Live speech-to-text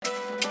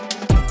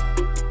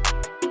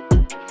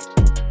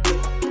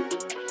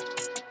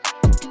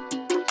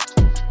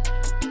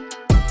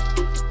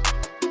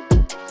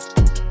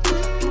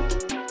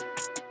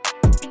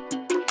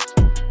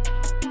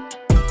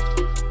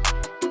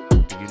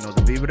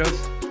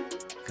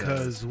Vibras?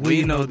 Cause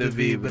we know the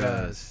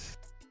Vibras.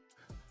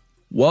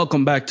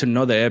 Welcome back to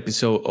another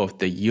episode of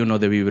the You Know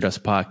the Vibras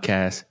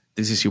podcast.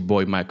 This is your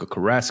boy Michael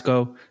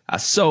Carrasco,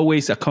 as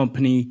always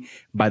accompanied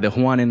by the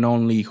one and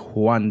only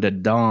Juan the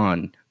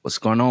Don. What's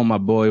going on, my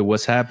boy?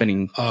 What's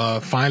happening?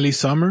 Finally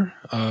summer.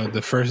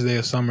 The first day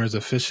of summer is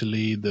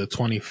officially the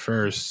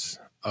 21st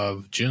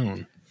of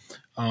June.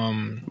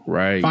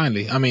 Right.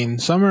 Finally. I mean,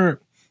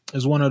 summer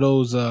is one of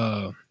those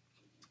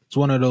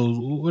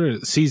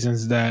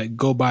seasons that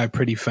go by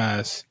pretty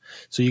fast.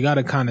 So you got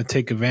to kind of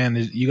take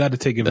advantage. You got to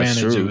take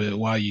advantage of it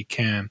while you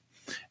can.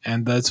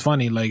 And it's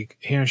funny, like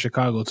here in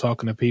Chicago,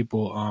 talking to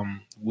people,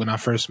 when I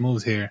first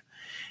moved here,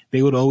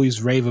 they would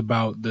always rave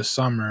about the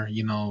summer,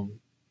 you know,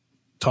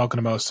 talking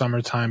about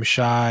summertime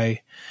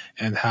shy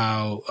and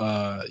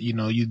how,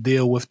 you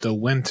deal with the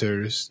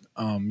winters,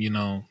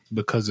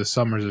 because the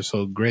summers are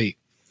so great.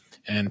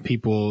 And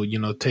people,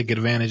 take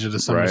advantage of the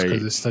summers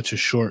because it's such a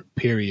short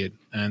period.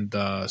 And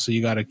so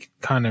you got to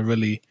kind of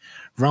really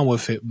run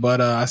with it. But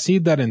I see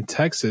that in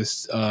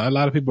Texas, a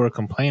lot of people are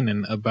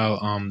complaining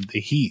about the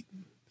heat.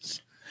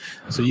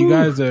 So you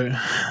guys are...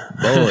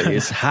 Boy,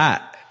 it's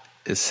hot.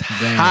 It's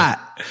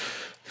hot.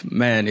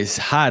 Man, it's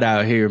hot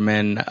out here,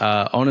 man.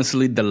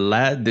 Honestly,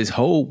 this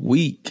whole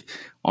week,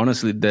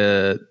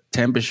 the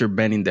temperature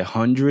been in the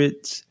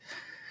hundreds.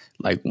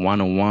 Like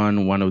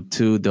 101,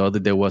 102. The other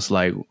day was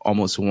like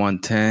almost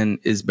 110.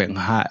 It's been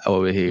hot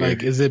over here.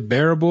 Like, is it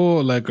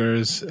bearable, or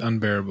is it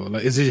unbearable?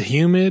 Like, is it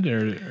humid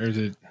or is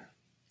it?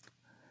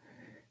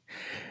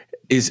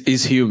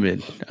 It's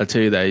humid. I'll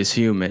tell you that it's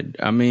humid.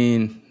 I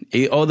mean,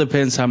 it all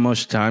depends how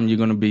much time you're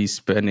gonna be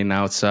spending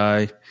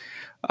outside.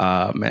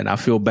 Man, I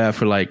feel bad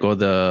for like all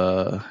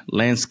the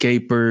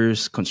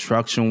landscapers,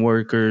 construction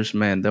workers.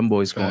 Man, them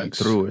boys going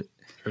through it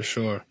for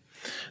sure.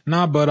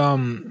 Nah, but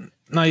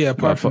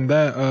apart from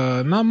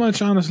that, not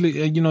much,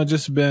 honestly.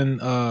 Just been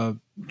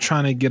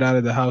trying to get out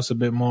of the house a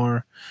bit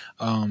more.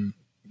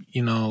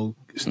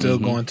 Still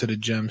going to the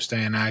gym,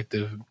 staying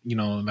active.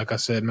 Like I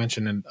said,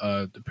 mentioned in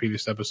the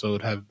previous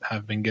episode,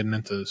 have been getting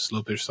into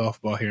slow pitch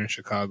softball here in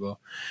Chicago.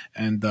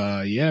 And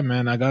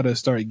man, I got to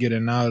start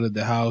getting out of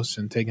the house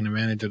and taking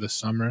advantage of the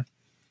summer.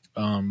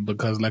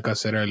 Because like I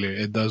said earlier,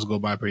 it does go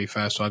by pretty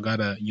fast. So I got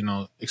to,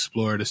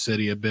 explore the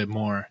city a bit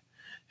more.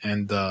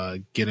 And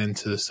get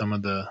into some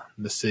of the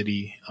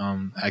city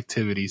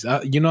activities.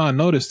 I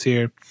noticed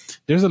here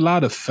there's a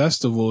lot of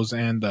festivals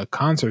and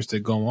concerts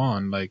that go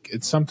on. Like,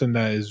 it's something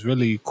that is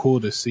really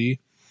cool to see.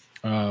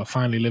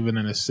 Finally living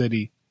in a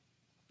city,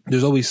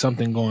 there's always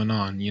something going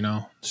on.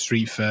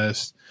 Street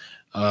fest,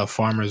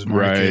 farmers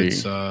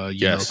markets,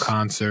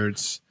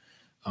 concerts.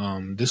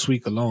 This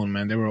week alone,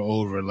 man, there were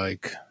over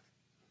like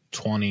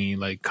 20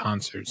 like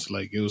concerts.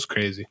 Like, it was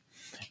crazy.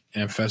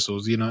 And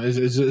festivals,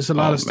 it's a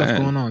lot of stuff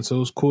going on. So it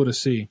was cool to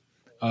see.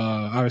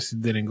 Obviously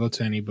didn't go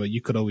to any, but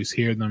you could always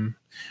hear them.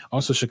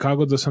 Also,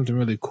 Chicago does something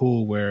really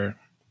cool where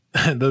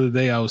the other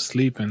day I was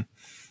sleeping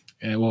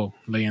and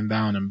laying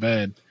down in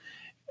bed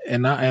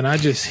and I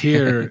just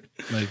hear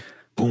like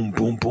boom,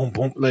 boom, boom,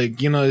 boom.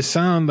 Like, it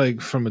sounds like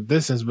from a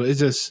distance, but it's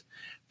just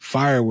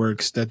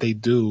fireworks that they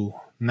do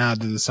now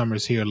that the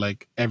summer's here,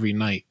 like every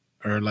night.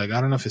 Or like, I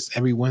don't know if it's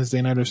every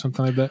Wednesday night or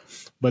something like that,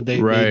 but they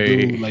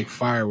do like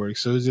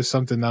fireworks. So it's just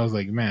something that I was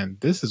like, man,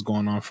 this is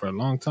going on for a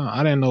long time.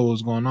 I didn't know what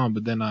was going on,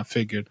 but then I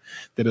figured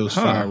that it was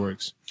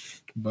fireworks.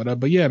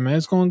 But yeah, man,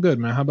 it's going good,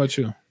 man. How about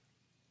you?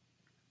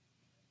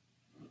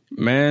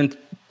 Man,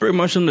 pretty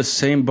much on the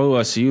same boat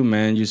as you,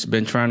 man. Just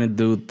been trying to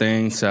do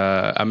things.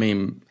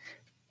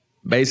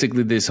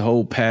 Basically this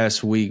whole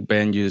past week,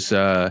 been just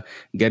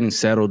getting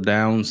settled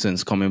down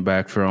since coming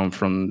back from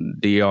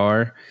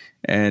DR.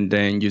 And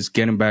then just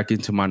getting back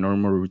into my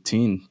normal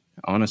routine,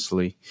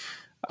 honestly.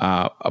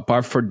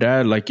 Apart from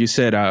that, like you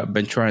said, I've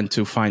been trying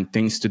to find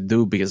things to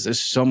do because there's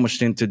so much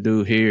thing to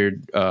do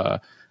here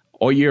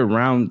all year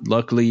round.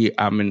 Luckily,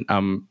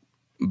 I'm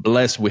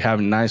blessed. We have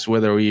nice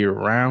weather all year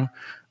round.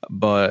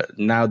 But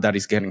now that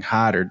it's getting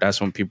hotter, that's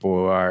when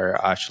people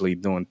are actually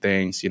doing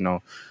things,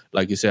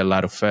 like you said, a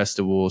lot of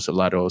festivals, a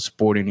lot of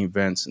sporting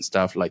events and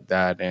stuff like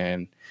that.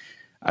 And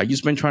I've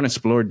just been trying to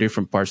explore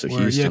different parts of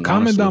Houston. Yeah,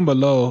 comment down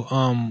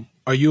below.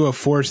 Are you a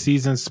Four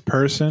Seasons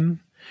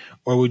person,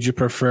 or would you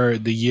prefer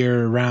the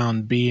year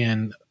round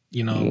being,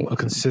 a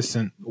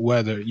consistent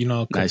weather?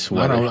 Nice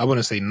weather. I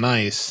wouldn't say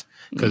nice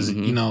because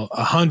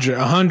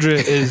 100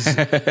 is you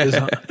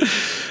know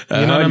what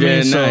I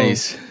mean.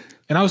 Nice.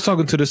 And I was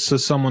talking to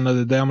someone the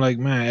other day. I'm like,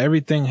 man,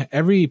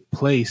 every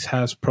place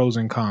has pros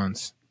and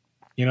cons.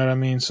 You know what I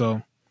mean?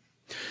 So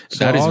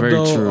that is very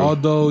true.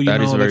 Although,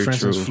 like for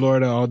instance,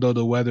 Florida, although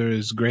the weather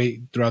is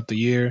great throughout the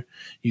year,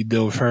 you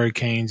deal with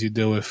hurricanes, you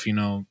deal with,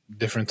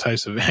 different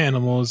types of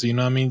animals, you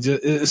know what I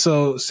mean?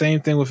 So same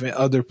thing with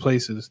other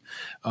places.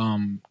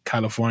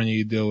 California,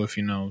 you deal with,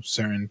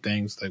 certain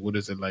things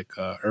like,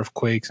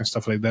 earthquakes and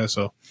stuff like that.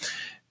 So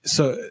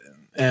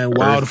and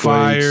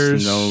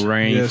wildfires, no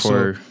rain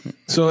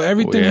so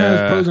everything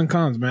has pros and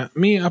cons, man.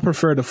 Me, I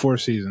prefer the Four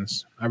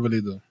Seasons. I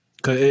really do.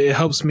 'Cause it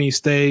helps me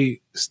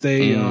stay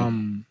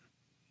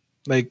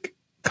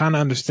kind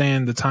of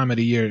understand the time of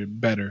the year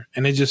better,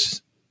 and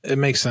it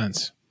makes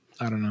sense.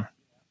 I don't know.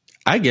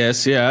 I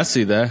guess, yeah, I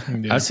see that.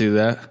 Yeah. I see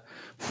that.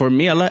 For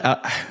me,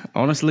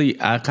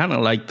 honestly, I kind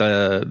of like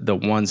the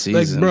one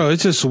season. Like, bro,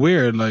 it's just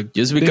weird. Like,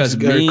 just because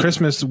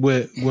Christmas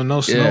with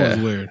no snow is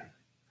weird.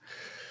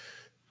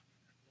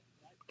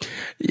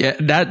 Yeah,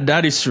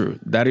 that is true.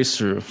 That is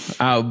true.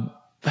 But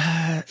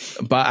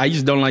I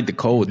just don't like the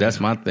cold. That's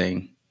my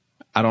thing.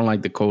 I don't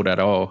like the cold at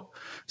all.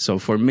 So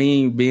for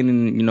me, being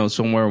in,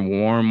 somewhere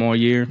warm all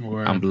year,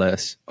 I'm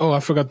blessed. Oh, I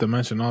forgot to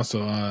mention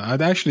also, I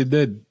actually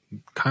did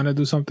kind of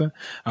do something.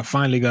 I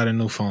finally got a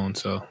new phone.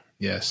 So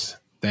yes,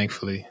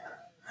 thankfully.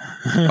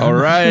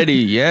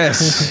 Alrighty,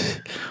 yes.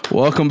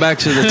 Welcome back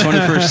to the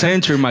 21st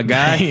century, my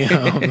guy.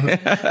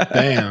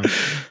 Damn.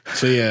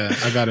 So yeah,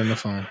 I got a new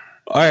phone.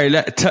 All right,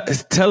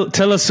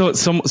 tell us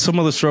some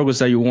of the struggles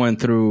that you went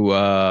through,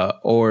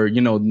 or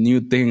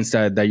new things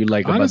that you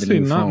like honestly, about the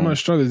new phone. Honestly, not much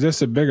struggle. It's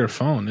just a bigger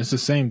phone. It's the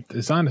same.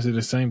 It's honestly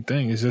the same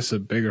thing. It's just a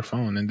bigger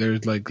phone, and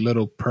there's like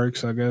little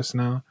perks, I guess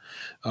now.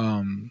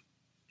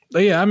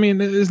 But yeah, I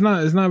mean, it's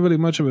not really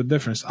much of a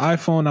difference.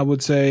 iPhone, I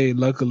would say,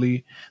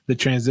 luckily, the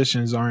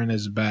transitions aren't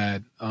as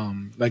bad.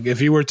 Like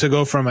if you were to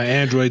go from an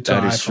Android to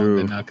an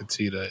iPhone, then I could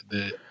see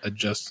the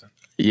adjusting.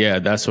 Yeah,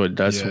 that's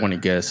when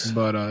it gets.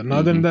 But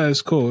other than that,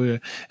 it's cool. Yeah,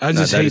 I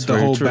just hate the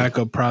whole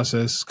backup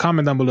process.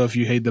 Comment down below if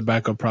you hate the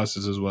backup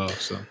process as well.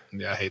 So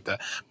yeah, I hate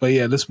that. But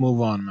yeah, let's move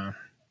on, man.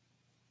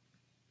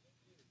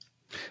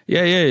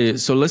 Yeah.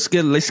 So let's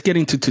get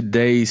into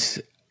today's,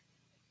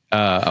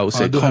 I would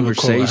say,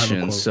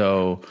 conversation.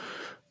 So,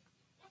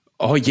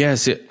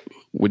 yes,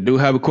 we do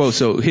have a quote.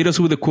 So hit us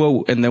with a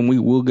quote, and then we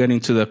will get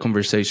into the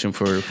conversation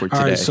for today.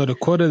 All right. So the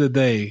quote of the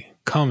day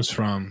comes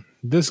from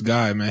this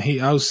guy, man.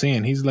 I was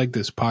seeing he's like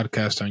this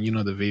podcaster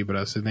on the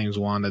Vibras. His name's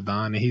Wanda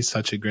Don, and he's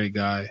such a great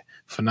guy,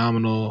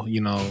 phenomenal,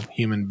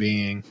 human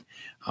being,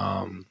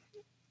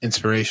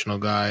 inspirational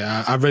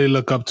guy. I really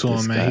look up to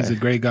him, man. He's a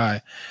great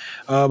guy.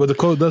 But the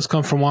quote does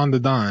come from Wanda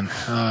Don.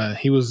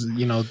 He was,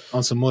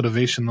 on some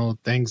motivational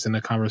things in the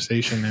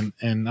conversation,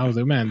 and I was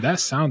like, man, that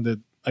sounded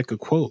like a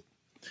quote.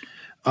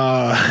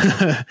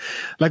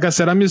 Like I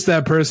said, I'm just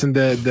that person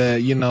that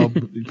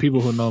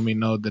people who know me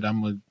know that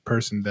I'm a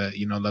person that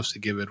loves to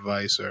give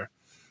advice or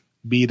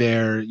be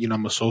there.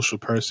 I'm a social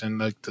person,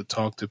 like to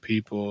talk to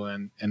people,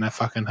 and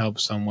if I can help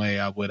some way,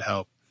 I would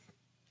help.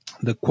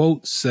 The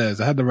quote says,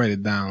 I had to write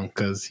it down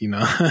because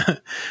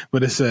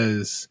but it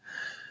says,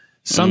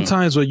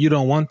 sometimes what you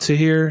don't want to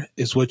hear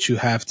is what you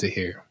have to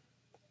hear.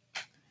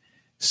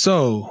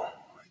 So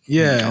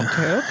yeah.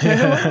 Okay.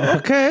 Yeah.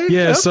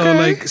 Okay. So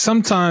like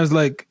sometimes,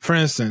 like for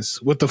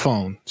instance, with the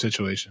phone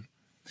situation,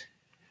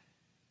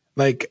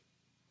 like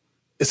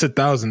it's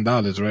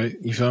 $1,000, right?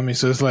 You feel me?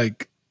 So it's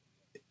like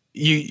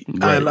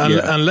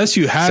unless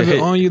you have it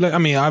on you, like, I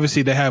mean,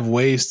 obviously they have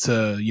ways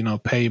to,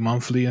 pay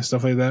monthly and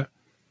stuff like that.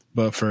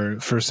 But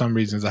for some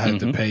reasons I had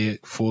to pay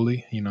it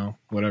fully,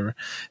 whatever.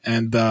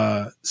 And,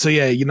 so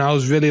yeah, I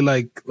was really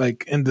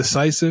like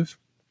indecisive,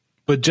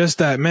 but just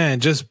that, man,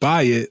 just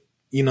buy it.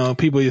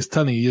 People just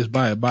telling you, just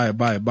buy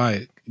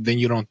it. Then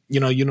you don't,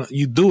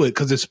 you do it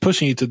because it's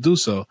pushing you to do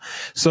so.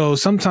 So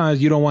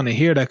sometimes you don't want to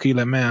hear that because you're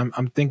like, man,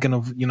 I'm thinking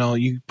of,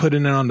 you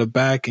putting it on the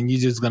back and you're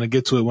just going to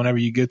get to it whenever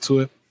you get to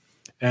it.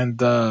 And,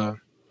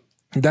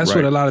 that's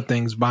what a lot of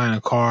things, buying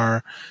a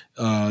car,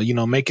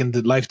 making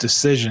the life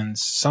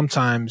decisions.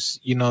 Sometimes,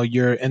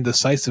 you're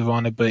indecisive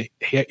on it, but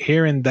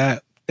hearing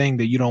that thing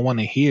that you don't want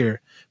to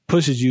hear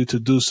pushes you to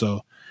do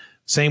so.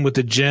 Same with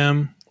the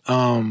gym.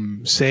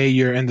 Say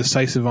you're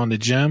indecisive on the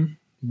gym,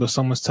 but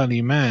someone's telling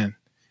you, man,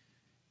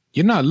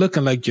 you're not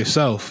looking like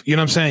yourself. You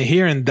know what I'm saying?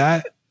 Hearing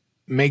that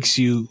makes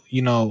you,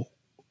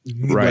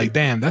 like,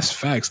 damn, that's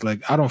facts.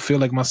 Like, I don't feel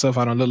like myself.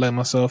 I don't look like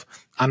myself.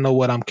 I know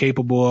what I'm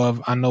capable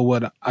of. I know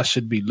what I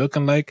should be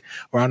looking like,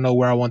 or I know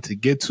where I want to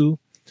get to.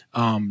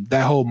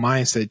 That whole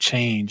mindset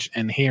change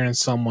and hearing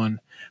someone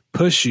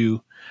push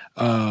you,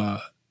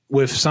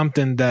 with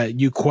something that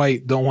you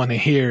quite don't want to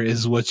hear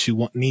is what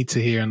you need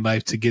to hear in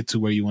life to get to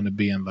where you want to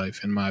be in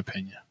life, in my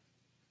opinion.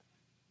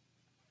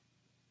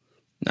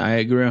 I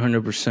agree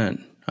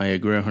 100%. I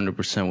agree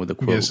 100% with the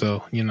quote. Yeah,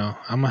 so, I'm going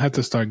to have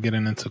to start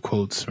getting into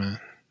quotes, man.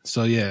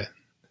 So, yeah.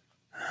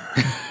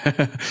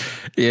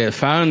 Yeah,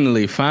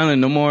 finally,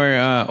 no more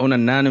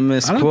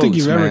unanimous quotes, I don't think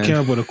you've ever man. came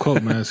up with a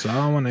quote, man, so I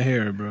don't want to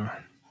hear it, bro.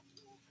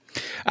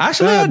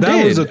 Actually, I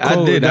did. Was a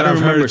quote I don't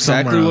remember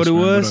exactly what it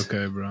was.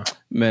 Okay, bro.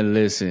 Man,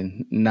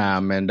 listen. Nah,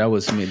 man, that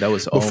was me. That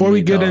was all Before me,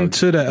 we get dog.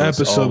 into the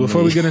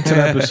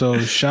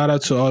episode, shout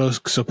out to all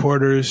those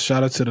supporters.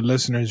 Shout out to the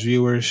listeners,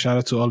 viewers. Shout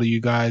out to all of you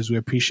guys. We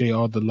appreciate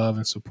all the love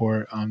and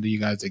support that you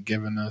guys are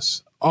giving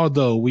us.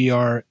 Although we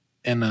are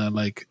in a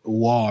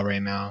wall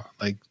right now,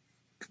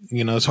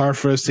 it's hard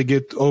for us to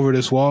get over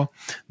this wall.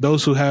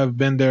 Those who have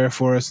been there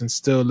for us and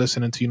still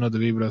listening to the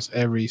Vibras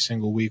every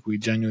single week, we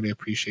genuinely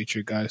appreciate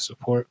your guys'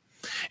 support.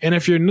 And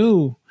if you're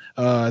new,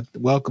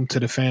 welcome to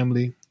the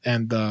family.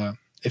 And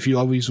if you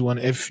always want,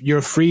 if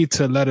you're free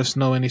to let us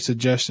know any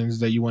suggestions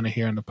that you want to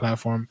hear on the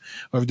platform,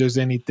 or if there's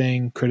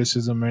anything,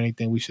 criticism or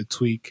anything we should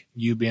tweak,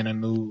 you being a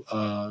new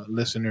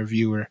listener,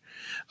 viewer,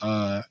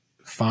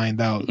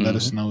 find out, let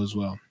us know as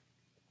well.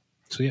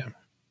 So yeah.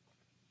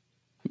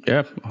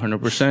 Yeah,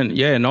 100%.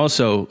 Yeah, and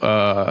also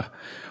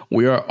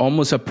we are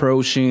almost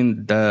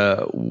approaching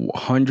the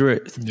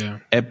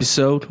 100th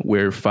episode.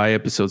 We're 5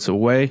 episodes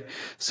away,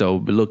 so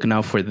be looking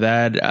out for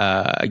that.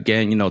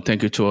 Again,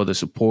 thank you to all the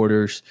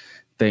supporters.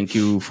 Thank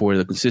you for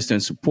the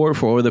consistent support,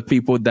 for all the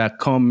people that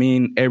come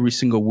in every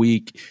single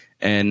week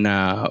and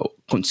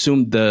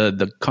consume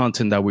the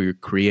content that we're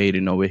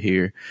creating over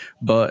here.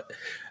 But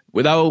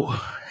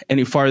without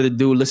any further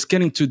ado, let's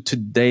get into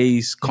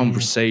today's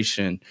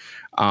conversation.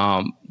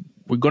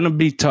 We're going to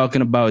be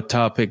talking about a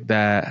topic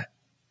that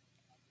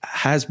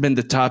has been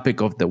the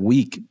topic of the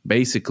week,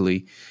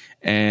 basically.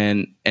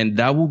 And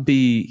that will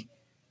be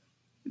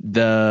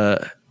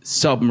the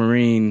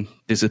submarine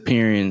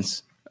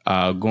disappearance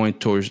going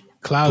towards the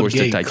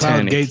Titanic.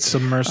 CloudGate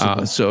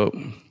submersible.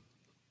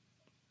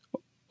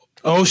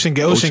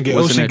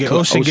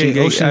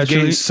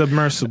 OceanGate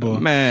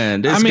submersible.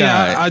 Man, this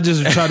guy. I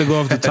just tried to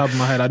go off the top of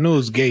my head. I knew it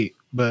was Gate,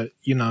 but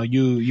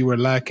you were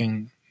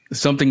lacking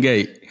something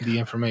Gate. The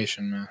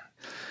information, man.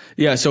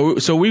 Yeah, so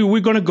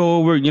we're gonna go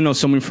over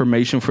some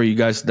information for you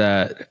guys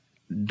that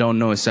don't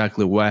know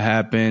exactly what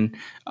happened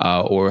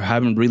or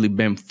haven't really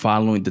been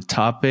following the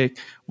topic.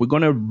 We're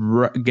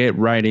gonna get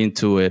right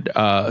into it.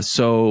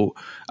 So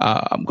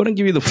I'm gonna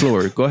give you the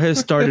floor. Go ahead,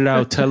 start it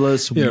out. Tell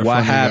us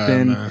what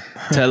happened. Guy,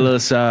 tell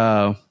us.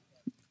 Hey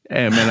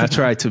man, I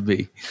tried to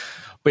be,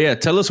 but yeah,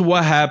 tell us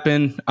what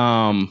happened.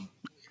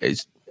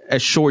 It's a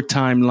short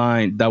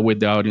timeline that way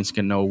the audience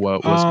can know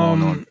what's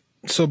going on.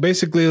 So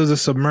basically, it was a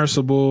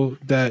submersible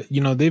that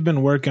they've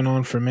been working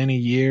on for many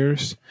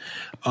years.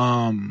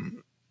 I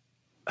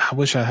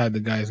wish I had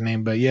the guy's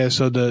name, but yeah.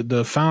 So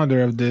the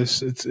founder of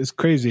this, it's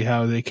crazy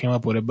how they came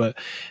up with it, but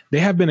they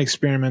have been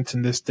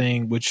experimenting this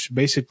thing, which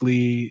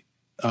basically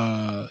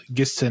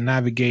gets to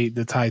navigate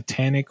the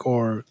Titanic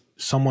or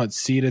somewhat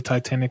see the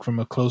Titanic from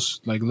a close,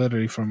 like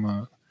literally from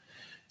a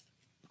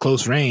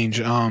close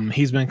range.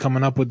 He's been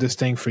coming up with this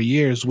thing for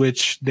years,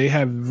 which they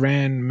have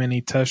ran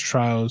many test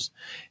trials.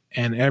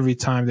 And every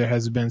time there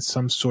has been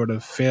some sort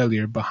of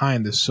failure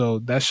behind this. So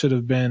that should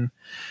have been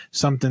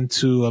something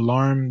to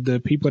alarm the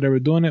people that were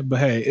doing it. But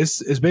hey,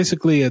 it's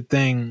basically a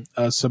thing,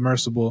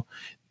 submersible.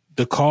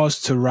 The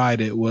cost to ride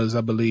it was,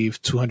 I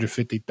believe,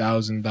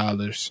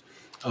 $250,000.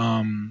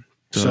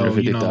 So,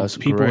 people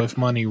correct. With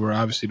money were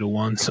obviously the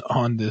ones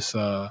on this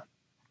ride.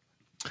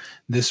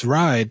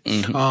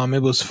 Mm-hmm.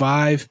 It was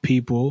 5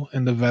 people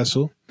in the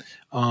vessel.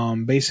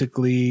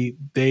 Basically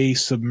they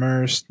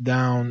submersed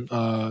down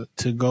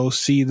to go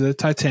see the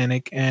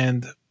Titanic,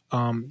 and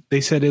they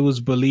said it was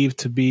believed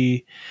to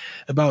be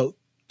about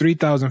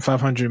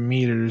 3,500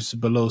 meters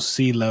below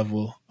sea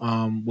level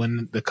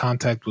when the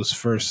contact was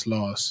first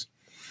lost.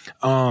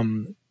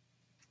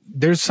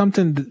 There's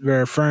something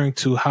referring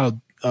to how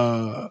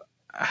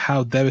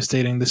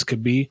devastating this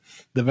could be.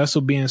 The vessel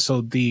being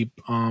so deep,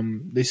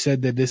 they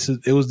said that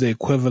it was the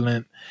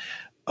equivalent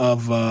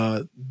of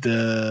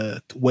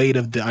the weight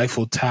of the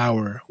Eiffel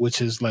Tower,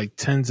 which is like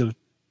tens of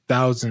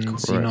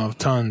thousands, correct. Of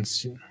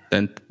tons.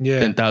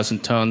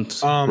 10,000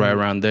 tons, right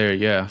around there,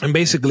 yeah. And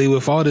basically,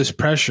 with all this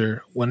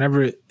pressure,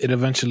 whenever it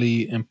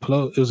eventually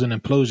imploded, it was an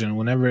implosion.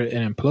 Whenever it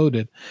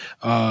imploded,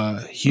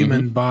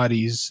 human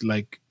bodies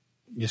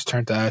just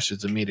turned to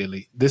ashes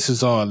immediately. This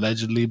is all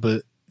allegedly,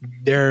 but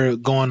they're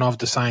going off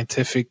the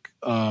scientific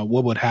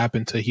what would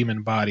happen to a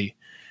human body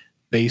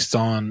based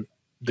on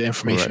the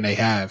information they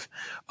have.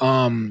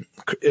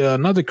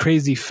 Another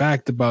crazy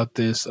fact about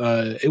this,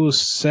 it was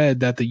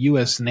said that the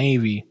U.S.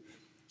 Navy,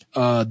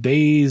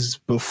 days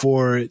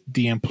before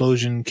the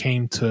implosion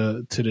came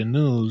to the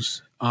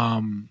news,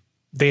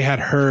 they had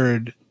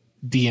heard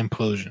the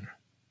implosion.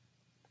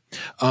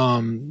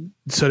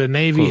 So the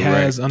Navy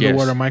has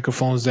underwater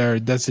microphones that are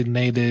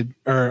designated,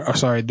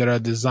 that are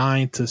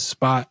designed to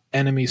spot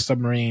enemy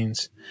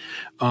submarines.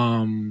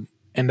 And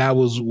that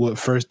was what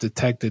first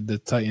detected the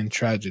Titan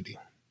tragedy.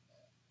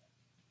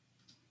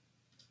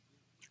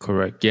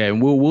 Correct. Yeah,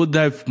 and we'll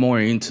dive more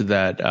into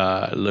that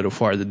a little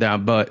farther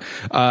down. But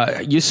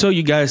just so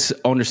you guys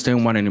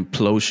understand what an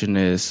implosion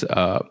is,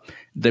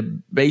 the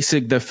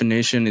basic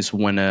definition is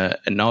when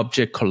an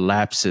object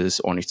collapses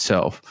on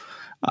itself.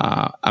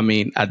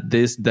 At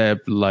this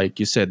depth, like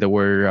you said, there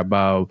were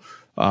about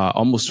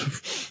almost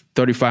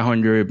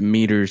 3,500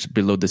 meters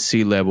below the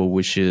sea level,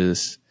 which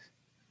is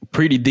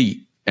pretty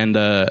deep. And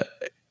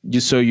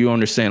just so you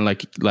understand,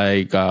 like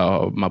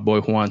my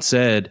boy Juan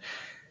said,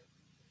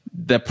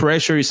 the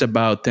pressure is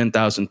about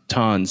 10,000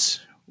 tons,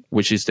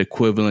 which is the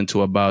equivalent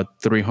to about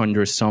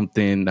 300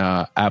 something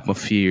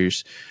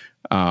atmospheres.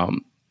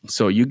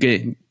 So you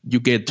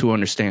get to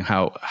understand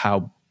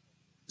how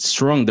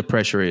strong the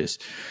pressure is,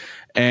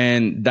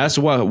 and that's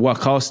what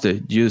caused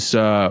it. Just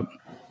and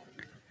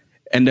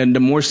then the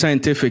more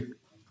scientific,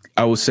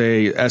 I would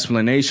say,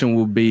 explanation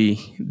will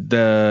be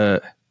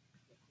the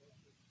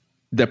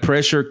the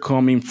pressure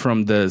coming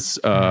from the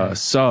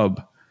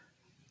sub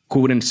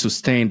couldn't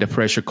sustain the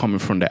pressure coming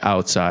from the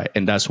outside,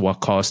 and that's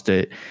what caused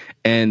it.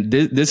 And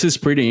this is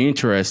pretty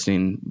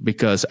interesting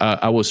because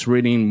I was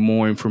reading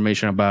more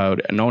information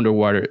about an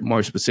underwater,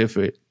 more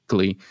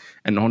specifically,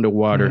 an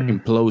underwater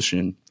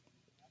implosion,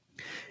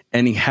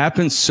 and it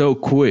happened so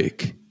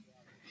quick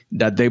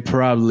that they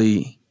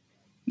probably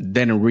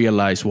didn't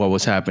realize what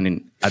was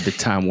happening at the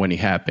time when it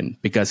happened,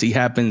 because it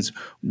happens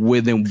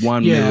within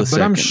 1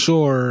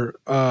 millisecond.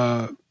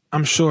 But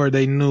I'm sure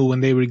they knew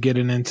when they were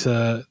getting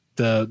into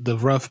the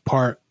rough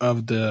part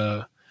of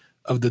the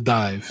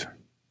dive.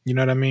 You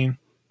know what I mean?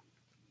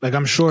 Like,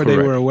 I'm sure Correct.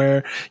 They were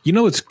aware. You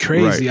know, it's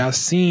crazy.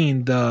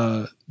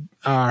 Right.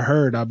 I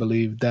heard, I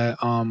believe that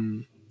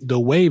the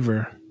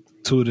waiver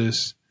to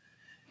this,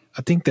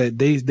 I think that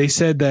they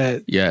said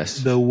that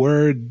the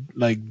word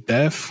like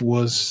death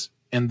was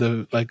in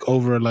the like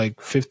over like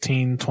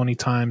 15, 20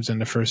 times in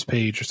the first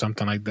page or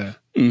something like that.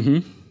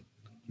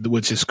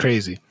 Which is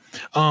crazy.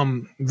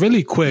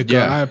 Really quick,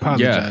 I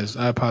apologize.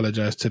 I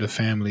apologize to the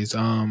families.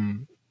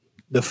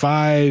 The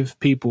 5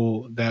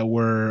 people that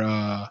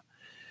were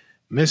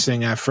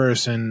missing at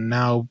first and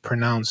now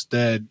pronounced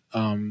dead,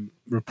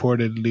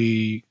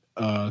 reportedly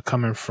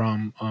coming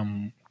from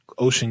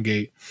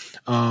OceanGate.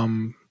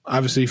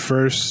 Obviously,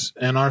 first,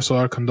 and also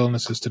our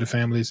condolences to the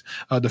families.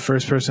 The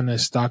first person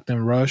is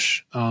Stockton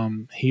Rush.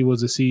 He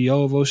was the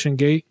CEO of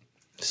OceanGate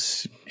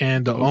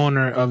and the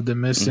owner of the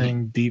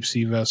missing deep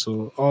sea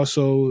vessel.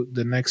 Also,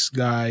 the next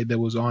guy that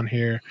was on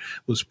here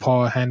was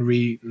Paul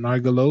Henry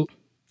Nargelote,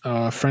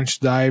 French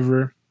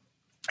diver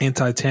and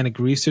Titanic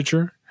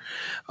researcher.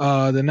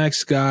 The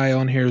next guy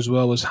on here as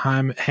well was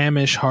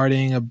Hamish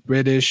Harding, a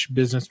British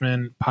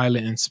businessman,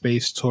 pilot, and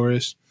space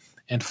tourist.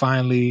 And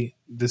finally,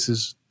 this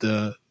is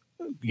the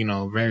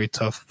very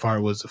tough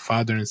part, was the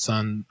father and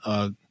son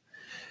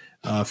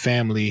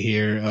family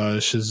here.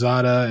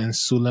 Shahzada and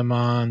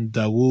Suleiman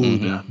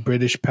Dawood,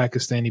 British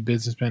Pakistani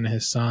businessman, and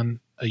his son,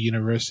 a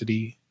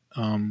university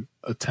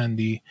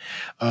attendee,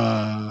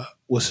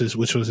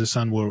 which was his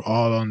son, were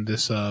all on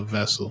this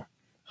vessel.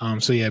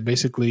 So yeah,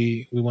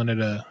 basically we wanted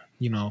to,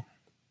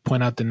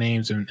 point out the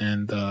names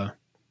and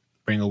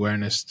bring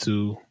awareness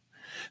to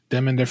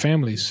them and their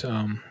families,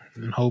 and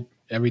hope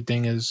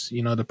everything is,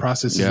 the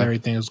process is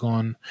everything is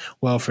going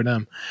well for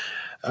them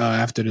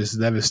after this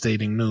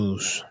devastating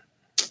news.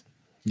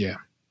 Yeah.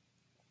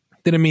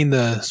 Didn't mean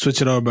to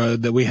switch it over,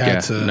 that we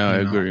had to. No, I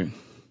agree.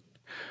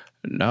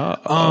 No,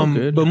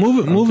 good. But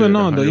moving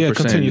on though. Yeah,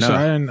 continue. No.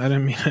 Sorry, I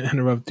didn't mean to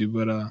interrupt you,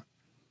 but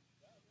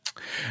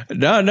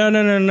No.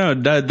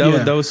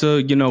 That was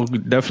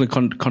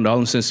definitely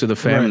condolences to the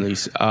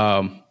families.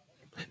 Right.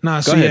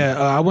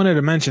 I wanted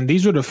to mention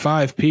these were the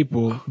 5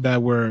 people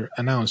that were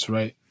announced,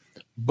 right?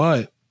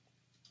 But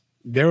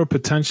there were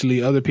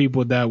potentially other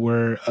people that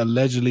were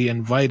allegedly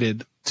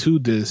invited to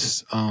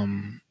this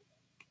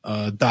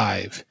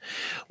dive.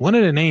 One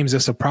of the names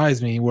that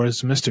surprised me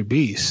was Mr.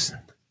 Beast.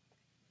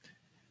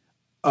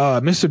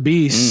 Mr.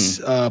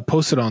 Beast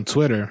posted on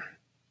Twitter.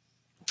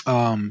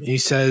 He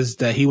says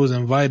that he was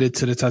invited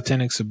to the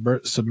Titanic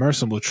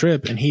submersible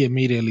trip, and he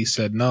immediately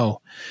said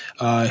no.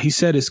 He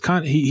said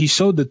he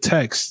showed the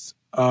text,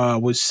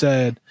 which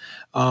said,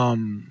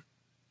 the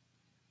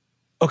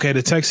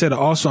text said,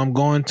 also, I'm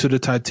going to the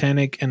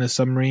Titanic in a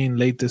submarine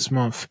late this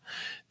month.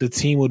 The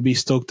team would be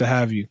stoked to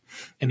have you.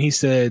 And he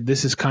said,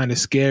 this is kind of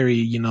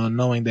scary,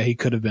 knowing that he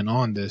could have been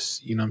on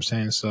this, you know what I'm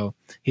saying? So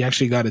he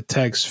actually got a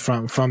text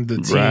from the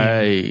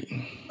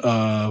team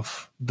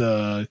of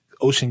the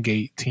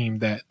OceanGate team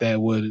that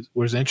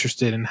was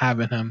interested in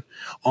having him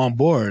on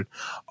board.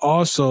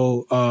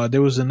 Also,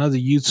 there was another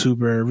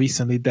YouTuber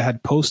recently that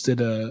had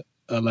posted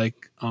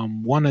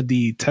one of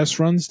the test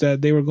runs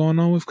that they were going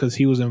on with, because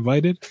he was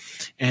invited,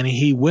 and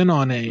he went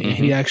on it and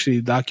he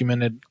actually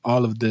documented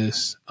all of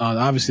this.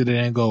 Obviously they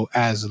didn't go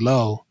as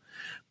low,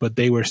 but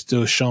they were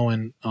still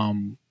showing,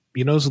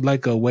 it's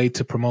like a way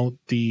to promote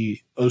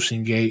the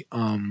OceanGate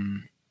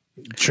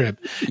trip.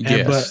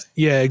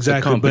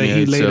 Exactly. But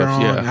he later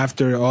on,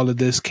 after all of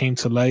this came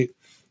to light,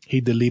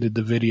 he deleted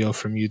the video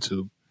from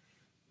YouTube.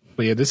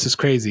 But yeah, this is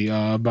crazy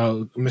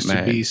about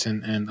Mr. Beast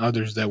and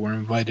others that were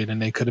invited,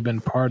 and they could have been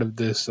part of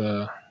this,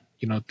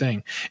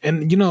 thing.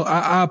 And,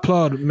 I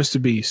applaud Mr.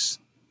 Beast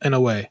in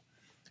a way,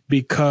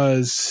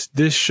 because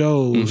this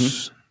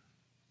shows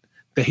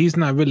that he's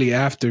not really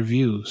after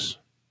views.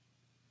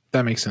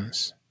 That makes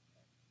sense.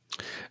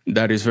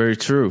 That is very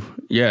true.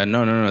 Yeah,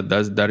 no.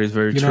 That is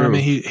very true. You know what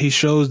I mean? He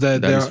shows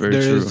that there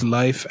is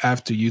life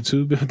after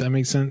YouTube, if that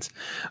makes sense.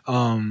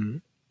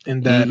 And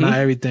that not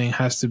everything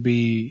has to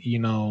be,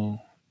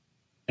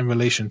 in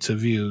relation to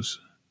views.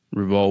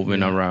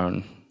 Revolving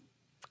around.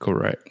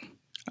 Correct.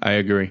 I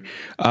agree.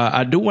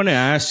 I do want to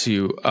ask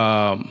you,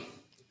 I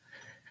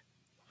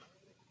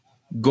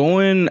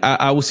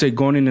would say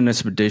going in an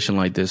expedition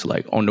like this,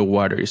 like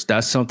underwater, is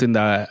that something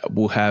that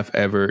will have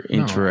ever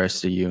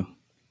interested you?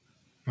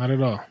 Not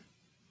at all.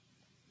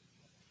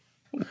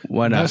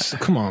 Why not?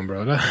 Come on,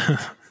 bro.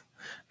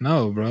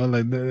 No,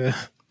 bro.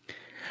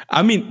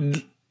 I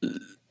mean,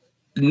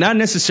 not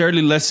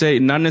necessarily, let's say,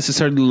 not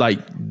necessarily like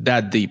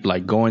that deep,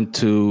 like going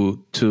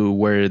to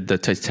where the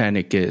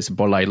Titanic is,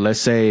 but like, let's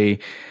say,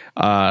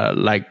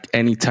 like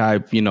any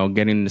type,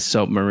 getting in the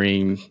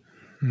submarine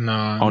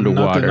Nah,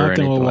 underwater or nothing with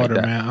anything like water,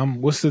 that.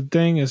 man. What's the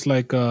thing? It's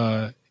like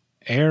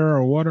air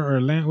or water or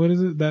land. What is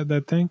it?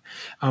 That thing?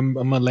 I'm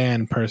a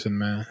land person,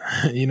 man.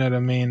 You know what I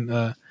mean? You're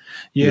a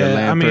Yeah. I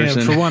land mean,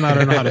 person. for one, I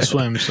don't know how to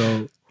swim,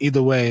 so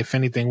either way, if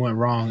anything went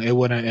wrong, it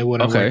wouldn't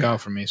Okay. work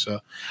out for me.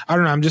 So I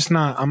don't know. I'm just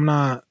not. I'm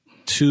not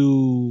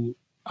too.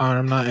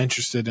 I'm not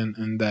interested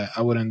in that.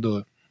 I wouldn't do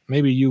it.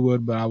 Maybe you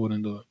would, but I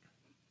wouldn't do it.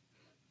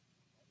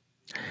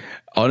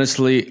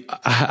 Honestly,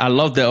 I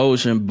love the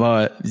ocean,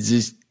 but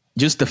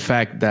just the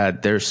fact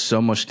that there's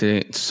so much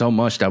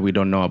that we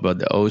don't know about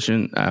the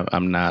ocean.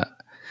 I'm not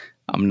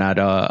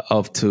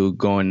up to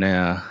going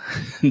there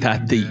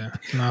that deep. Yeah,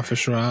 not for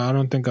sure. I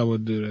don't think I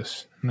would do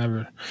this.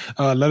 Never.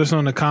 Let us know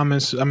in the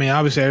comments. I mean,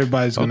 obviously,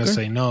 everybody's going to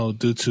say no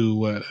due to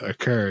what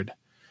occurred.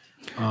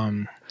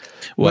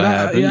 What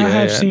happened? I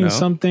have seen no.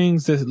 some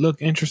things that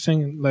look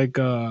interesting. Like,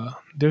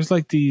 there's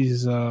like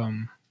these.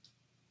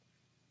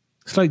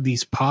 It's like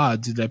these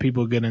pods that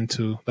people get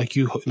into. Like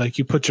you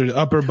put your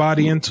upper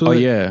body into it.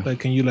 Yeah. Like,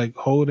 can you like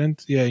hold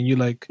it? Yeah, and you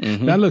like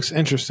that looks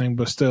interesting.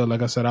 But still,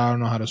 like I said, I don't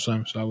know how to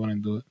swim, so I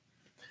wouldn't do it.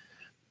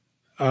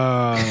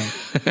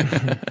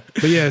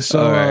 But yeah,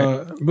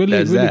 so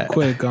really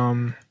quick.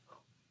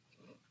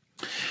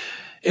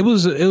 It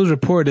was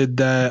reported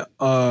that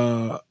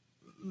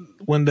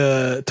when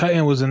the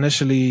Titan was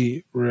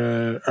initially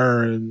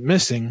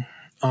missing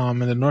in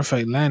the North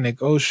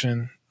Atlantic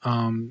Ocean,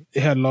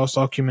 it had lost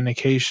all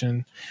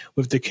communication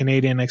with the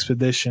Canadian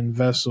expedition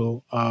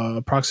vessel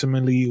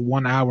approximately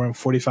 1 hour and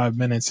 45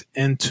 minutes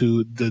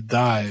into the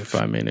dive.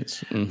 5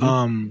 minutes.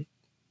 And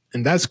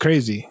that's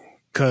crazy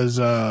because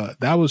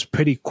that was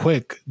pretty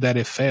quick that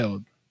it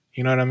failed.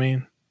 You know what I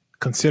mean?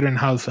 Considering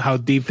how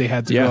deep they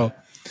had to go.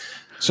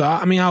 So,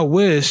 I mean, I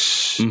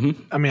wish,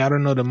 I mean, I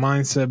don't know the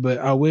mindset, but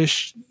I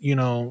wish,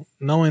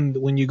 knowing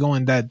when you're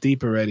going that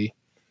deep already,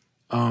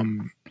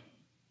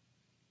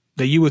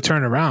 that you would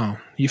turn around.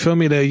 You feel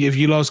me? That if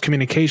you lost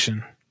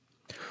communication,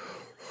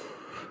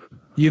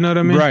 you know what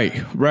I mean?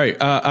 Right.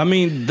 I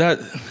mean,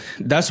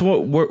 that's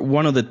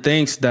one of the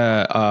things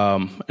that,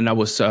 and I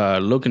was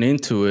looking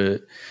into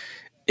it.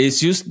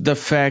 It's just the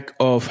fact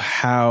of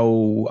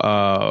how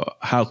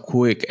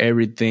quick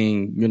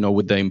everything,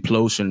 with the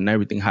implosion and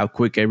everything, how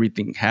quick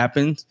everything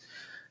happened,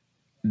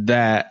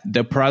 that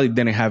they probably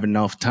didn't have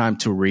enough time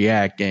to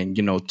react and,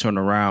 turn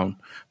around,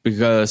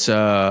 because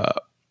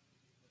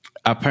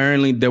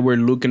apparently they were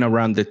looking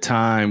around the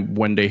time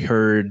when they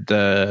heard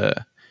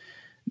the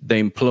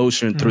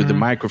implosion through the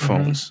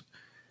microphones.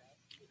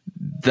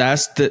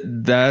 That's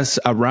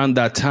around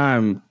that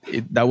time.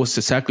 That was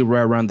exactly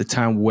right around the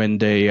time when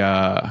they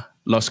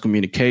lost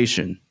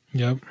communication.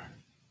 Yep.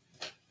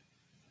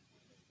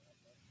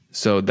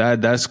 So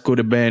that could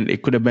have been.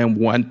 It could have been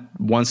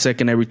 1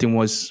 second everything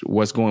was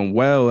going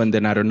well, and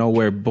then out of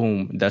nowhere,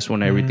 boom! That's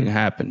when everything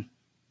happened.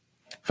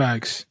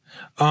 Facts.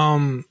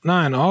 And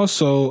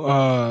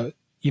also,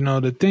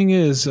 the thing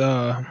is,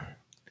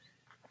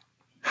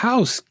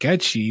 how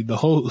sketchy the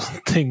whole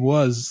thing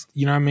was.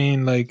 You know what I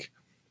mean? Like,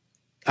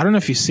 I don't know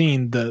if you've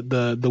seen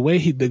the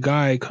way the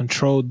guy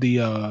controlled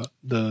the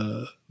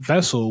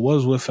vessel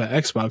was with an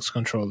Xbox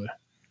controller.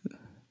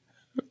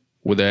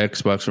 With the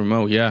Xbox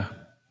remote, yeah.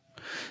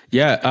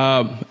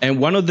 And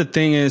one of the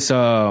thing is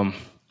that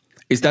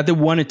they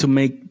wanted to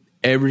make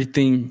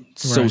everything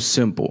so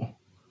simple.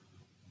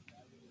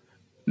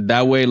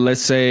 That way,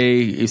 let's say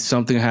if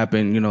something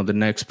happened, the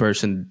next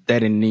person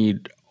didn't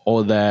need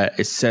all that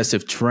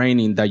excessive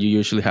training that you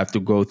usually have to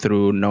go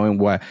through, knowing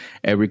what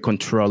every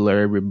controller,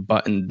 every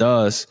button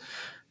does.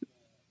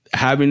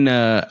 Having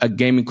a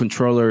gaming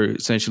controller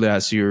essentially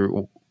as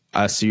your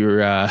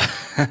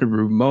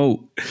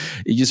remote,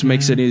 it just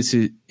makes it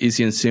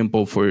easy and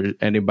simple for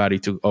anybody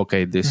to,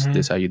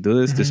 this how you do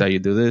this, this how you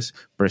do this,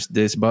 press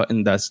this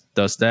button, does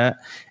that.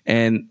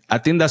 And I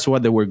think that's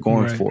what they were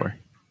going for.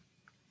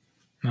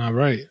 All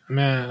right,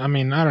 man. I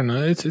mean, I don't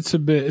know. It's a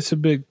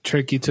bit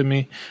tricky to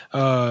me.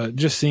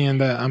 Just seeing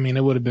that. I mean,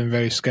 it would have been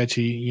very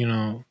sketchy.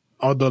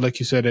 Although, like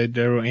you said,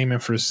 they were aiming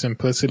for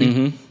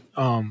simplicity.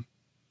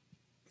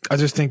 I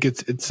just think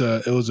it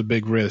was a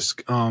big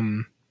risk.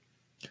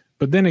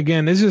 But then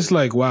again, it's just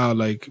like, wow,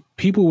 like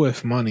people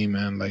with money,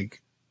 man,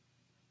 like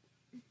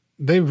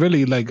they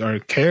really like are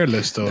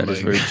careless though. That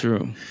is very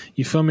true.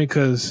 You feel me?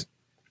 Because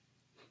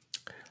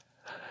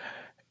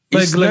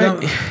I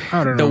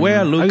don't know. The way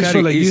I look at it, I just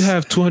feel like you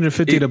have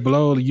 250 to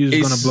blow. You're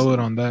just gonna blow it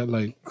on that.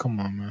 Like, come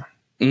on,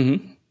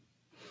 man.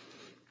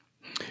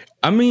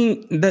 I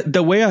mean,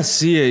 the way I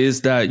see it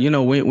is that,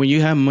 when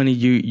you have money,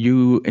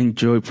 you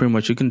enjoy pretty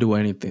much, you can do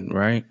anything,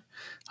 right?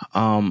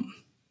 And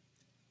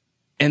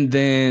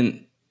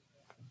then,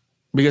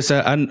 because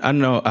I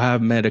know I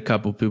have met a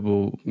couple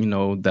people,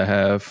 that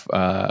have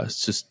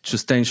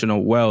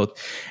substantial wealth,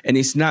 and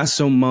it's not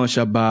so much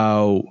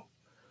about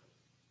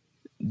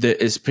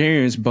the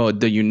experience, but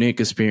the unique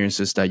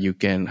experiences that you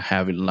can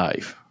have in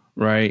life,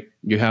 right?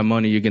 You have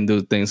money, you can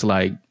do things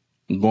like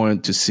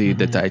going to see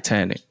the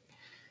Titanic,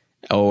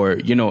 or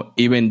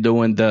even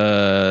doing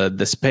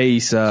the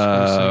space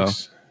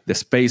SpaceX. the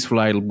space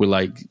flight with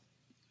like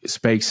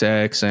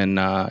SpaceX and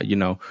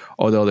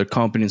all the other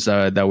companies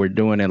that were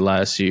doing it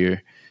last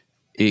year.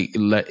 It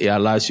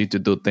allows you to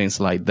do things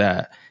like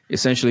that.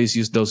 Essentially, it's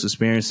just those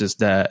experiences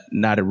that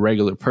not a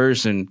regular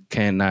person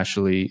can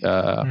actually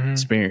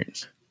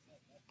experience.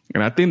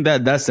 And I think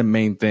that that's the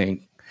main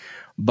thing.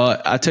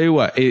 But I tell you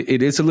what,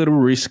 it is a little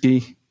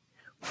risky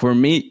for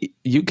me.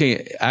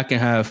 I can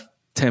have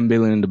 10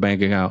 billion in the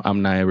bank account.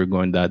 I'm not ever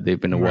going that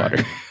deep in the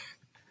water.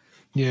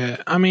 Yeah,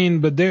 I mean,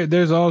 but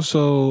there's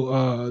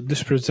also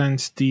this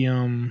presents the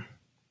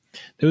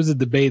there was a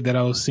debate that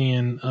I was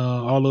seeing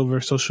all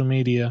over social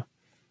media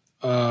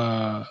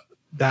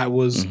that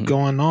was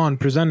going on,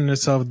 presenting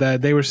itself,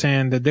 that they were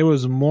saying that there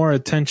was more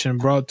attention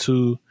brought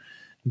to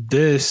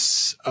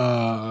this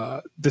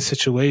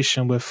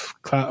situation with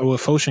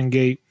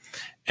OceanGate,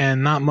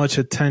 and not much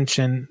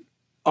attention,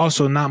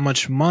 also not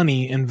much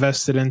money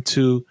invested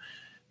into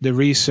the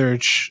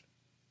research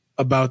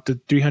about the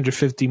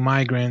 350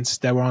 migrants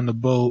that were on the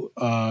boat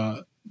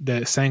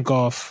that sank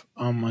off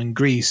in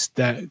Greece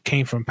that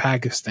came from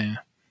Pakistan.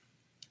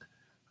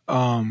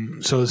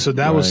 So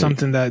that was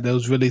something that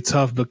was really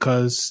tough,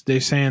 because they're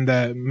saying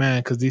that,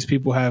 man, because these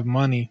people have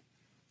money,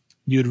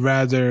 you'd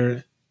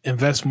rather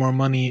invest more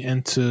money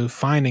into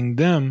finding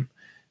them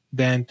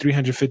than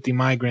 350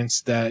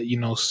 migrants that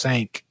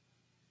sank,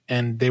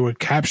 and they were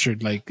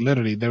captured. Like,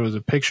 literally, there was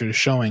a picture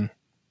showing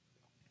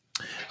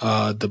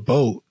the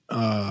boat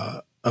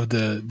of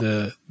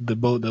the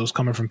boat that was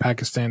coming from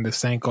Pakistan that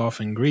sank off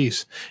in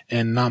Greece,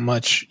 and not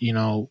much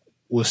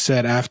was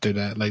said after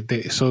that. Like,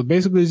 so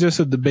basically it's just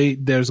a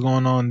debate there's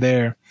going on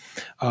there,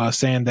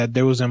 saying that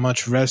there wasn't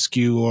much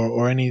rescue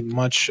or any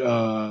much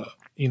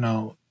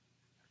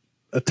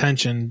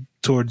attention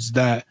towards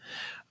that.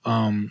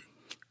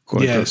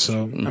 Yeah,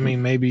 so I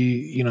mean,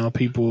 maybe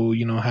people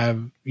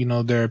have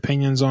their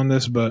opinions on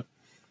this, but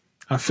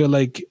I feel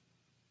like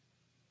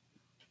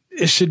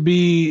it should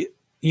be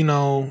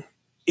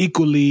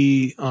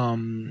equally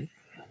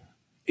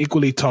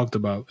talked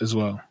about as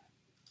well.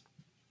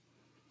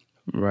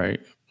 Right.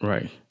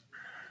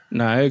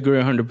 No, I agree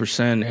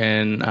 100%,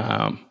 and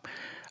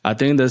I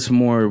think that's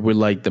more with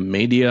like the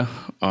media.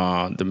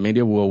 The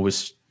media will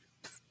always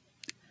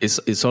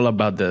it's all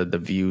about the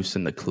views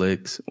and the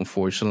clicks,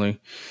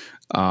 unfortunately,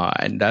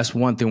 and that's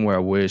one thing where I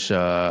wish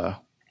at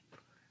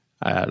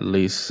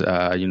least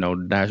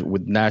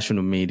with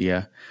national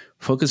media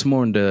focus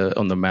more on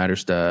the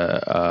matters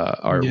that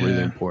are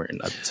really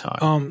important at the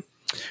time.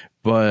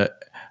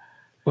 But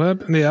well,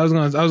 yeah, I was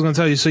gonna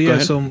tell you. So yeah,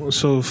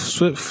 so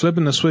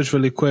flipping the switch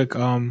really quick.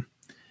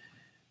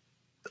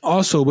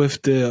 Also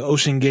with the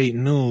OceanGate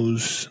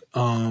news,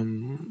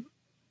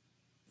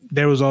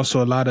 there was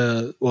also a lot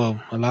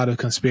of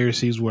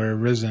conspiracies were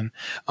arisen.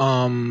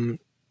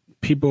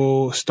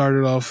 People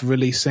started off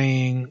really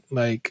saying,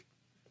 like,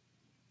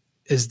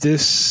 is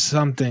this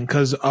something?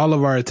 Because all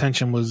of our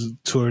attention was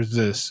towards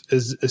this.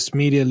 Is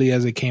immediately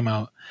as it came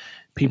out,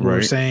 people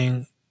were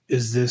saying,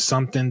 is this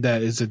something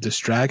that is a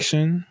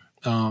distraction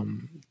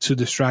to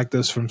distract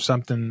us from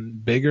something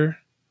bigger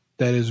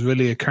that is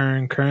really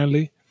occurring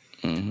currently?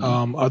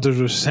 Others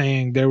were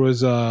saying, there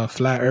was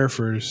flat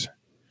earthers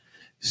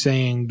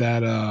saying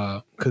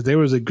that because there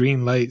was a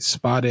green light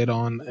spotted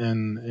on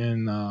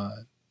in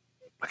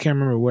I can't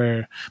remember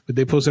where, but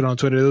they posted on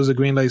Twitter, there was a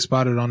green light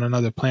spotted on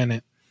another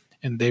planet,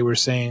 and they were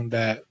saying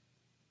that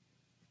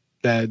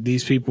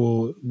these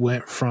people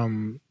went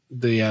from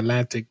the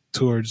Atlantic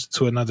to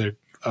another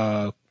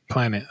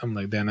planet. I'm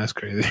like, damn, that's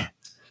crazy.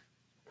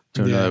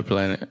 To another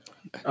planet.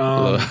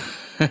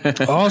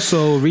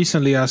 Also,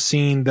 recently I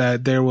seen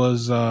that there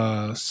was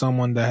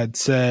someone that had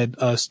said,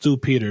 Stu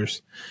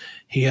Peters,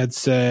 he had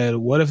said,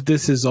 what if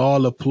this is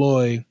all a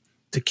ploy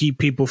to keep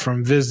people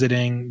from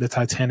visiting the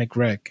Titanic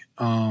wreck?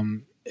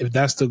 If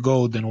that's the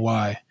goal, then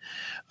why?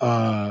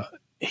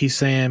 He's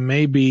saying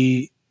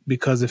maybe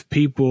because if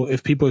people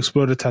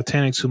explore the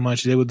Titanic too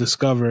much, they would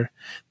discover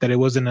that it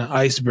wasn't an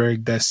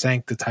iceberg that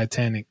sank the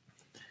Titanic.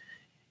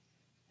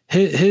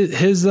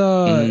 His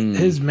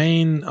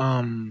main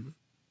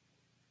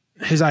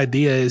his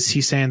idea is,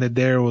 he's saying that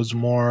there was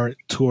more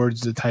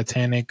towards the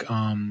Titanic,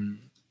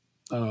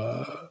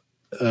 the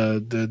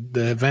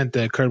event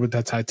that occurred with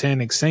the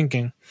Titanic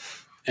sinking,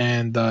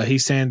 and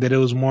he's saying that it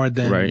was more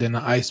than an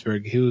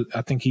iceberg.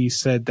 I think he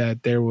said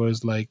that there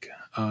was like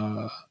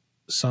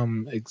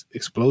some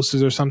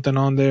explosives or something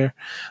on there,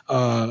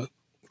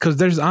 because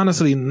there's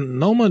honestly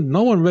no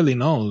one really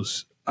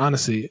knows.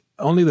 Honestly,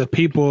 only the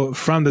people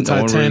from the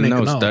Titanic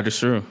know. That is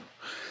true.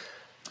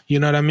 You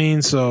know what I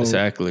mean? So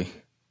exactly.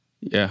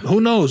 Yeah. Who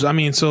knows? I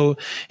mean, so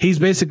he's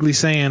basically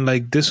saying,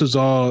 like, this was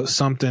all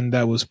something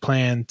that was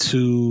planned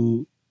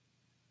to,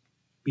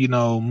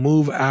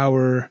 move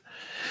our,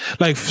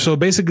 like, so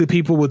basically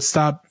people would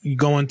stop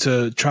going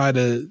to try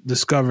to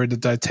discover the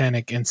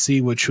Titanic and see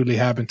what truly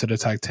happened to the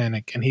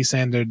Titanic. And he's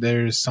saying that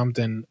there's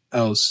something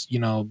else,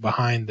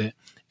 behind it.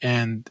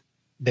 And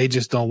they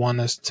just don't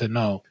want us to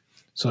know.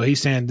 So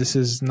he's saying this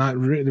is not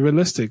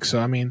realistic. So,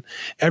 I mean,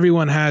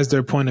 everyone has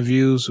their point of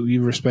views. We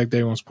respect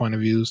everyone's point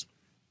of views.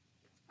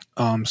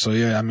 So,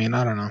 yeah, I mean,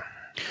 I don't know.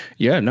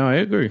 Yeah, no, I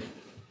agree.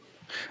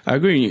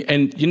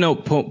 And,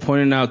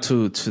 pointing out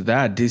to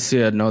that, this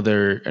is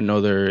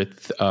another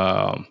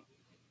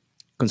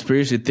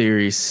conspiracy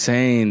theory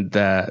saying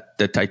that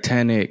the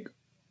Titanic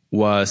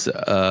was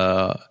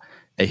a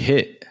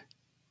hit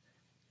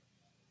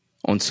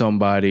on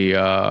somebody.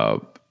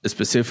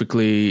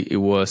 Specifically, it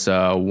was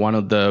one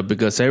of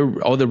because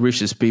all the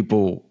richest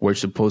people were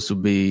supposed to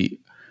be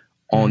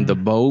on the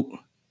boat,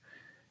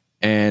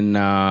 and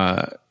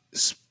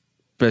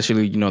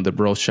especially the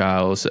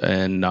Rothschilds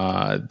and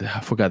I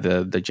forgot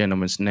the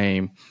gentleman's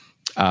name,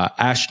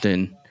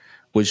 Ashton,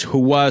 who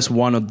was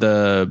one of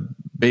the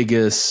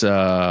biggest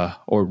or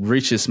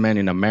richest men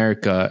in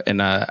America.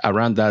 And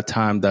around that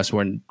time, that's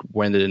when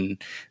they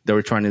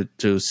were trying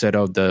to set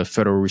up the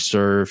Federal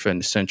Reserve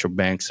and central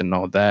banks and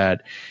all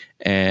that.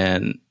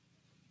 And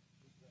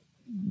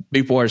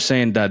people are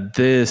saying that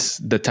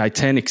the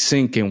Titanic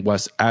sinking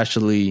was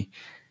actually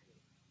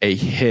a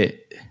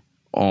hit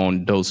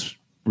on those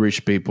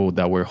rich people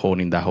that were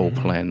holding that whole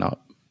plan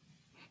up.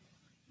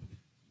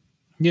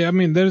 Yeah, I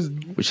mean,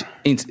 which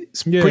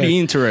is pretty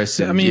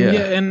interesting. I mean,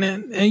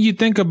 and you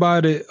think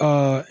about it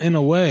in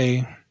a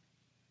way.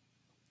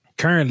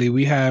 Currently,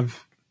 we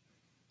have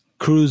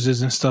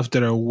cruises and stuff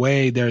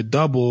that they're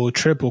double,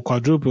 triple,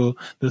 quadruple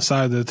the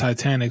size of the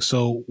Titanic.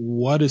 So,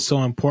 what is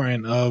so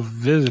important of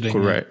visiting?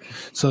 Correct.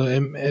 So,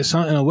 it's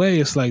in a way,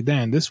 it's like,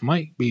 damn, this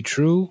might be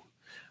true.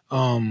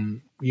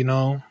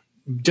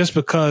 Just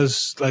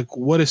because, like,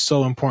 what is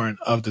so important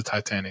of the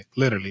Titanic?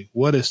 Literally,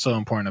 what is so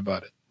important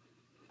about it?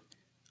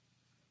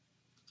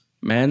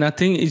 Man, I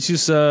think it's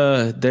just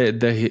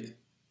the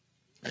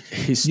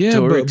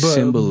historic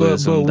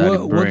symbolism that it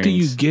brings. What do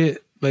you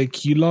get?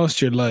 Like, you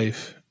lost your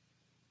life,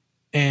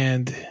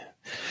 and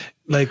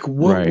like,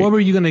 what were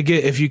you gonna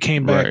get if you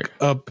came back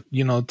up,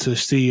 to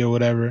sea or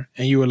whatever,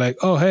 and you were like,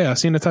 oh, hey, I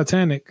seen the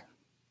Titanic.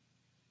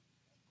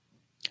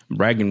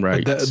 Bragging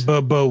rights.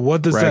 But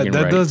what does that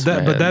does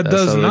that? Man, but that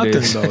does nothing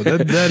though.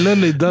 That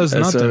literally does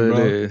nothing,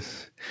 bro.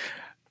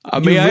 I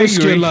mean, I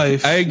risk agree. Your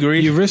life. I agree.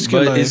 You risk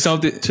your life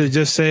to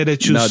just say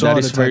that you saw that the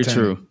is very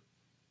Titanic. true.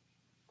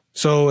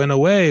 So in a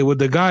way, what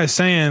the guy is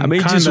saying, I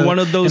mean, just one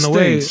of those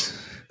things.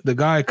 The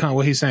guy,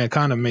 what he's saying,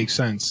 kind of makes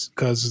sense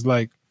because it's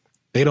like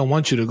they don't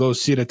want you to go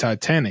see the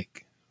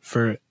Titanic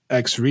for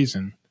X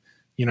reason.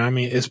 You know what I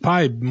mean? It's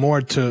probably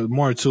more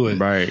to it.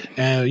 Right.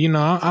 And,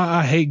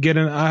 I hate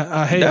getting,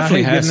 I hate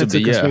getting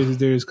into conspiracy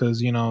theories because,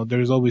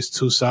 there's always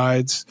two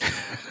sides.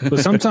 But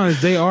sometimes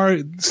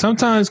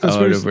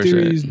conspiracy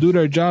theories do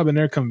their job and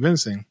they're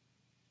convincing.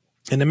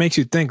 And it makes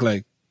you think,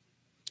 like,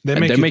 they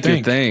make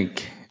you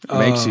think.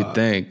 Makes you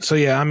think. So,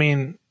 yeah, I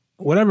mean,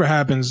 whatever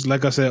happens,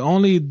 like I said,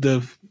 only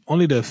the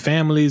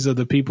families of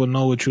the people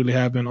know what truly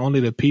happened. Only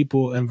the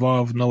people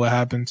involved know what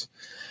happens.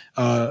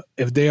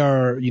 If they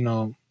are,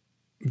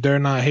 they're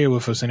not here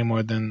with us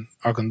anymore, then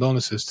our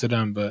condolences to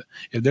them. But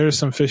if there is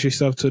some fishy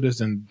stuff to this,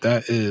 then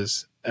that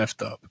is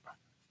effed up.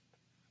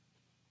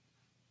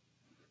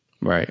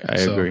 Right. I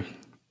agree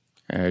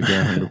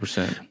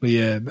 100%. But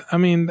yeah, I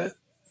mean,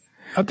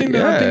 I think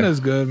that's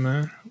good,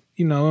 man.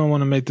 I don't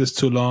want to make this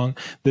too long.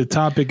 The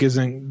topic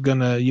isn't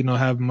gonna,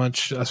 have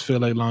much, I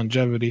feel like,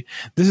 longevity.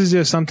 This is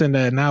just something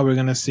that now we're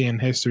gonna see in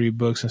history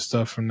books and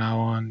stuff from now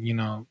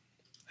on,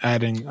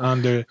 adding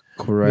under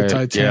the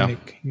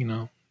Titanic,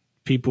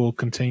 people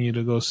continue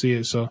to go see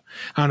it. So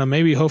I don't know.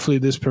 Maybe hopefully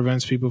this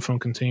prevents people from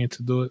continuing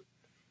to do it.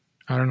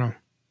 I don't know.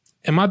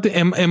 And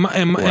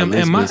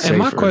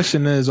my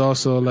question is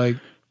also, like,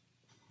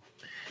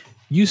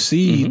 you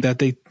see that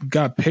they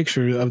got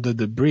pictures of the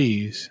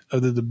debris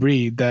of the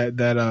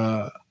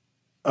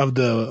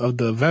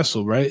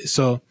vessel, right?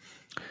 So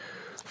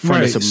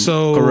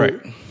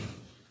correct.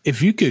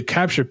 If you could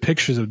capture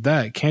pictures of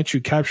that, can't you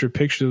capture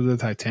pictures of the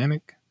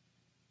Titanic?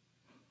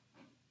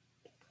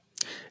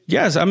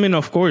 Yes, I mean,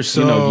 of course,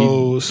 you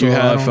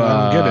have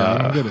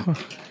I don't get it.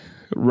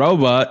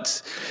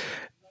 Robots,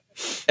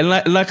 and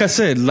like I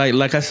said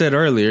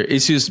earlier,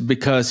 it's just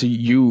because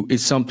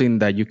it's something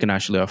that you can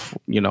actually,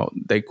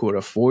 they could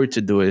afford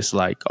to do. It's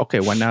like, okay,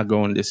 why not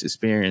go on this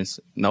experience?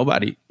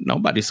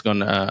 Nobody's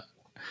gonna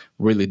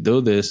really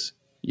do this,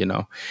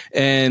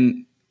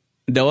 And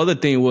the other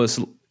thing was,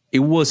 it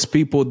was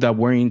people that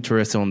were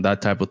interested in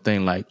that type of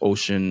thing, like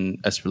ocean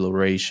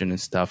exploration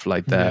and stuff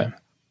like that. Yeah.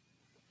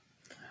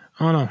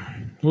 I don't know.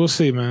 We'll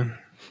see, man.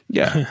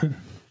 Yeah.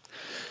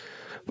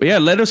 But yeah,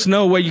 let us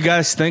know what you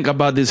guys think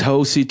about this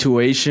whole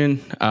situation.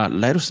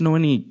 Let us know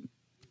any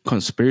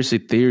conspiracy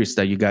theories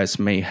that you guys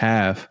may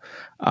have.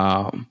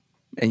 And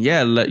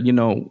yeah,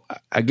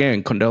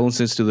 again,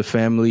 condolences to the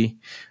family.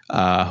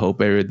 Hope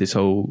this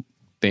whole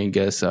thing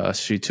gets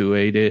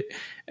situated.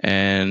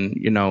 And,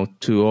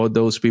 to all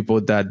those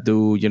people that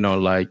do,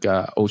 like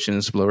ocean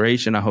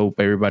exploration, I hope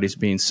everybody's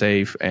being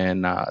safe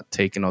and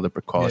taking all the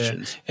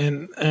precautions. Yeah.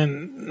 And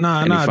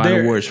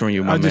final words from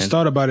you, my man. I just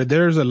thought about it.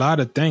 There's a lot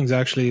of things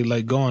actually,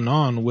 like, going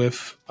on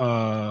with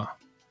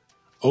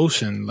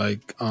ocean.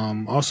 Like,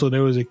 also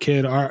there was a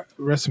kid,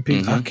 rest in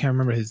peace, I can't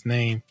remember his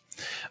name.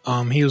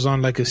 He was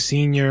on like a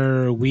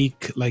senior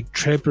week like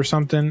trip or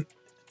something,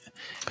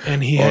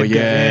 and he had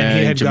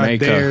got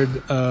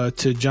dared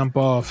to jump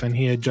off, and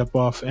he had jumped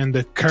off, and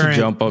the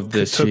current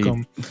took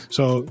him.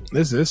 So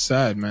this is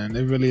sad, man.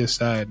 It really is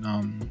sad.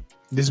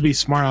 Just be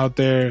smart out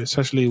there,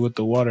 especially with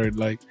the water,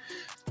 like,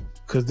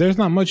 because there's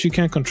not much you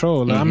can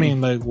control. Like, I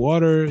mean, like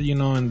water, you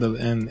know,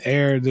 and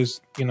air,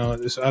 there's, you know,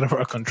 it's out of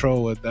our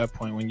control at that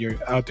point. When you're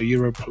out there,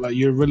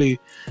 you're really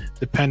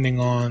depending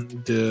on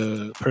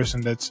the person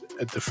that's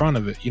at the front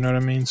of it. You know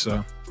what I mean?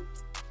 So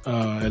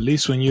at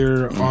least when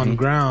you're on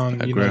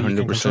ground, you know, you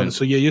can control it.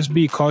 So yeah, just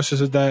be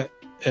cautious of that.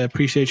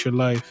 Appreciate your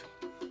life,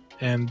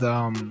 and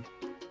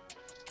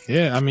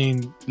yeah, I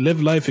mean,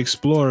 live life,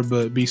 explore,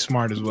 but be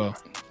smart as well.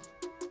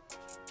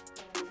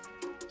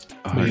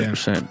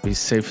 100%. Be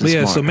safe and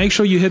smart. So make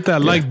sure you hit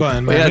that like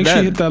button, man. Make sure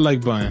you hit that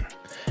like button.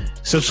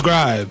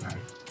 Subscribe.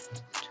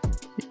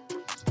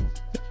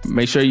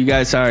 Make sure you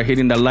guys are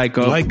hitting the like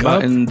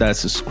button, that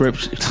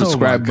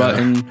subscribe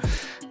button,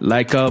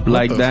 like up,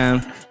 like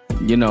down.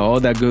 You know, all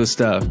that good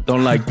stuff.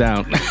 Don't like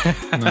down.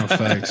 No,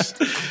 facts.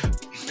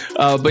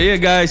 But yeah,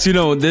 guys, you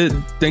know,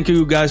 thank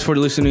you guys for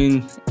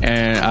listening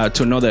and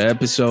to another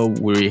episode.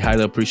 We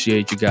highly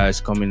appreciate you guys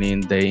coming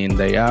in,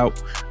 day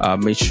out.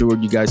 Make sure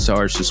you guys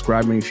are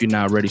subscribing. If you're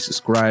not already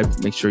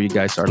subscribed, make sure you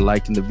guys are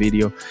liking the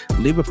video.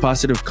 Leave a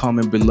positive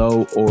comment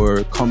below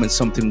or comment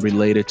something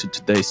related to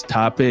today's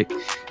topic.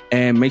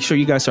 And make sure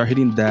you guys are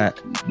hitting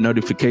that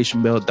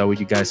notification bell. That way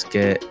you guys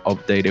get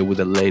updated with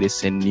the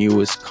latest and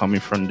newest coming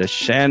from the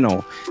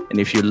channel. And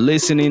if you're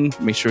listening,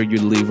 make sure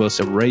you leave us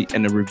a rate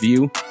and a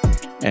review.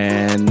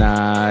 And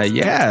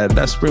yeah,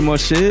 that's pretty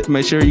much it.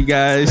 Make sure you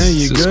guys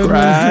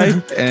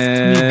subscribe. Good,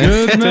 and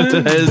you good,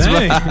 man?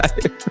 Dang. I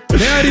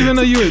didn't even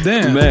know you were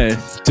there. Man,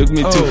 took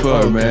me too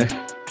far, man.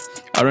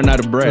 I ran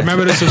out of breath.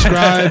 Remember to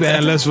subscribe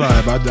and let's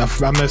vibe.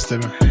 I missed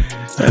it, man.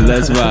 And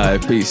let's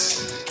vibe.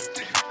 Peace.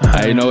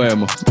 Ahí nos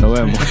vemos.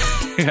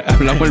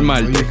 Hablamos el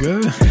martes. You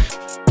good?